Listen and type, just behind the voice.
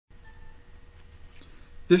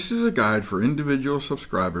This is a guide for individual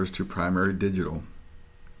subscribers to Primary Digital.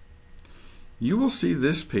 You will see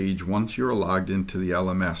this page once you are logged into the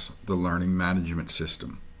LMS, the Learning Management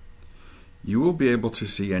System. You will be able to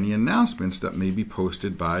see any announcements that may be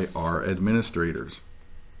posted by our administrators.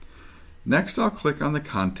 Next, I'll click on the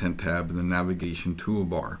Content tab in the navigation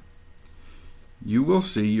toolbar. You will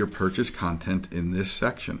see your purchased content in this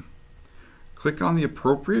section. Click on the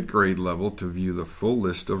appropriate grade level to view the full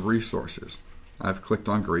list of resources. I've clicked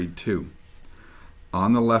on Grade 2.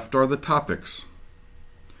 On the left are the topics.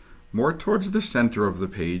 More towards the center of the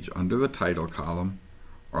page, under the title column,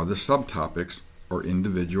 are the subtopics or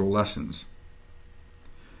individual lessons.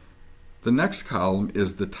 The next column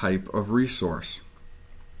is the type of resource.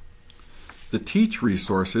 The Teach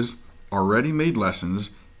resources are ready-made lessons,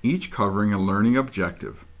 each covering a learning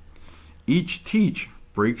objective. Each Teach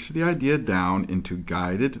breaks the idea down into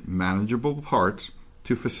guided, manageable parts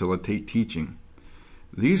to facilitate teaching.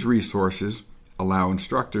 These resources allow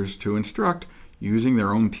instructors to instruct using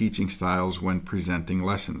their own teaching styles when presenting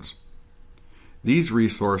lessons. These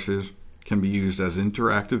resources can be used as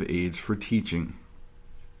interactive aids for teaching.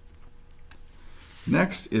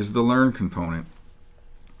 Next is the Learn component.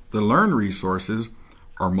 The Learn resources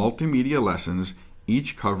are multimedia lessons,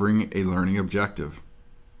 each covering a learning objective.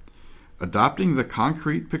 Adopting the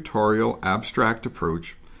concrete pictorial abstract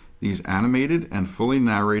approach, these animated and fully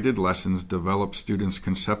narrated lessons develop students'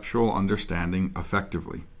 conceptual understanding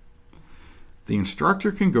effectively. The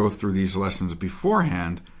instructor can go through these lessons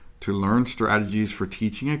beforehand to learn strategies for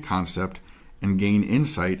teaching a concept and gain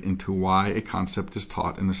insight into why a concept is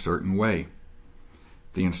taught in a certain way.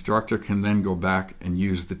 The instructor can then go back and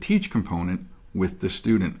use the Teach component with the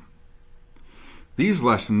student. These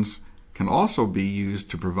lessons can also be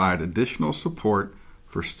used to provide additional support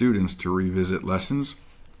for students to revisit lessons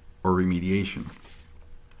or remediation.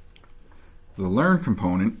 The Learn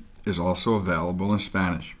component is also available in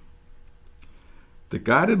Spanish. The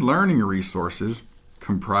guided learning resources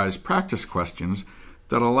comprise practice questions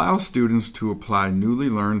that allow students to apply newly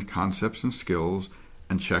learned concepts and skills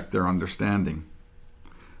and check their understanding.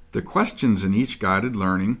 The questions in each guided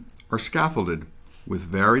learning are scaffolded with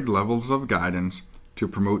varied levels of guidance to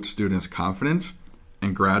promote students' confidence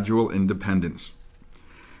and gradual independence.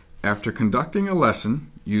 After conducting a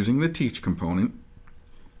lesson using the Teach component,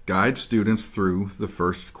 guide students through the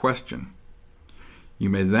first question.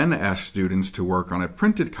 You may then ask students to work on a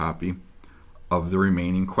printed copy of the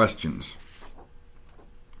remaining questions.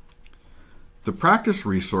 The practice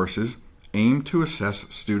resources aim to assess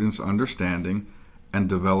students' understanding and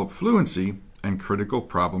develop fluency and critical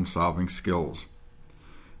problem-solving skills.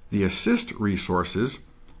 The Assist resources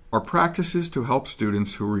are practices to help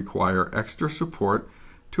students who require extra support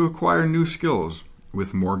to acquire new skills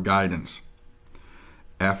with more guidance.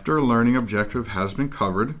 After a learning objective has been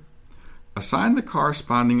covered, assign the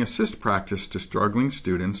corresponding Assist practice to struggling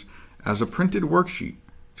students as a printed worksheet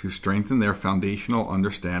to strengthen their foundational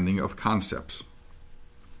understanding of concepts.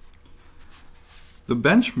 The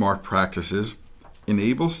Benchmark practices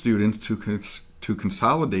enable students to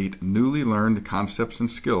consolidate newly learned concepts and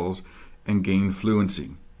skills and gain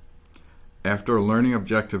fluency. After a learning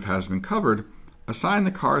objective has been covered, assign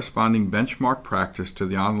the corresponding benchmark practice to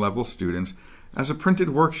the on-level students as a printed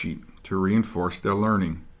worksheet to reinforce their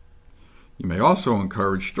learning. You may also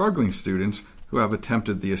encourage struggling students who have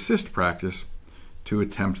attempted the Assist practice to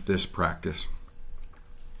attempt this practice.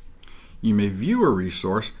 You may view a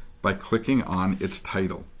resource by clicking on its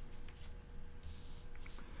title.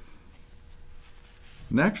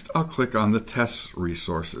 Next, I'll click on the Tests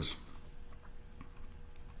resources.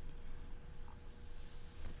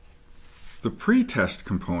 The Pre-Test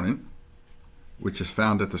component, which is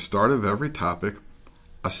found at the start of every topic,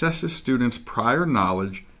 assesses students' prior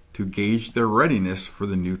knowledge to gauge their readiness for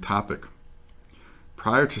the new topic.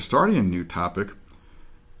 Prior to starting a new topic,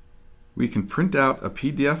 we can print out a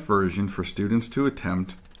PDF version for students to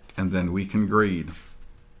attempt, and then we can grade.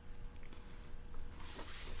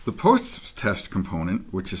 The Post-Test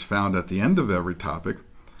component, which is found at the end of every topic,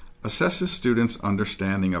 assesses students'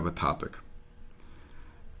 understanding of a topic.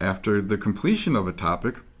 After the completion of a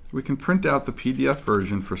topic, we can print out the PDF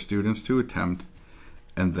version for students to attempt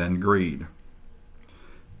and then grade.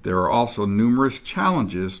 There are also numerous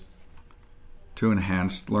challenges to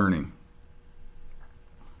enhance learning.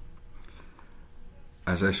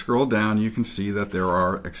 As I scroll down, you can see that there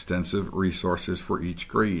are extensive resources for each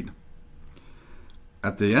grade.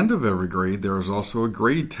 At the end of every grade, there is also a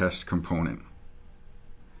grade test component.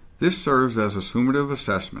 This serves as a summative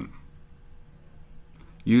assessment.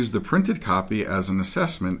 Use the printed copy as an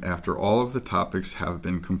assessment after all of the topics have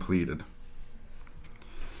been completed.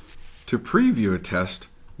 To preview a test,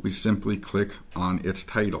 we simply click on its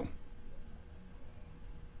title.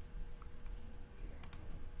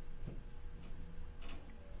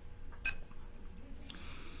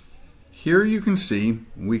 Here you can see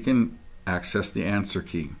we can access the answer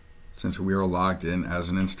key since we are logged in as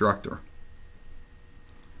an instructor.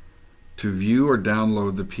 To view or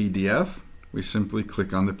download the PDF, we simply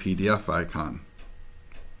click on the PDF icon.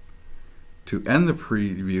 To end the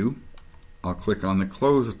preview, I'll click on the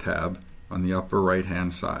Close tab on the upper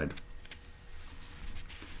right-hand side.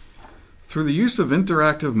 Through the use of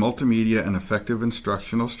interactive multimedia and effective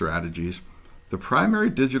instructional strategies, the primary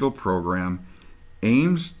digital program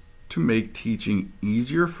aims to make teaching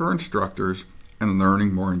easier for instructors and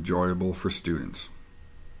learning more enjoyable for students.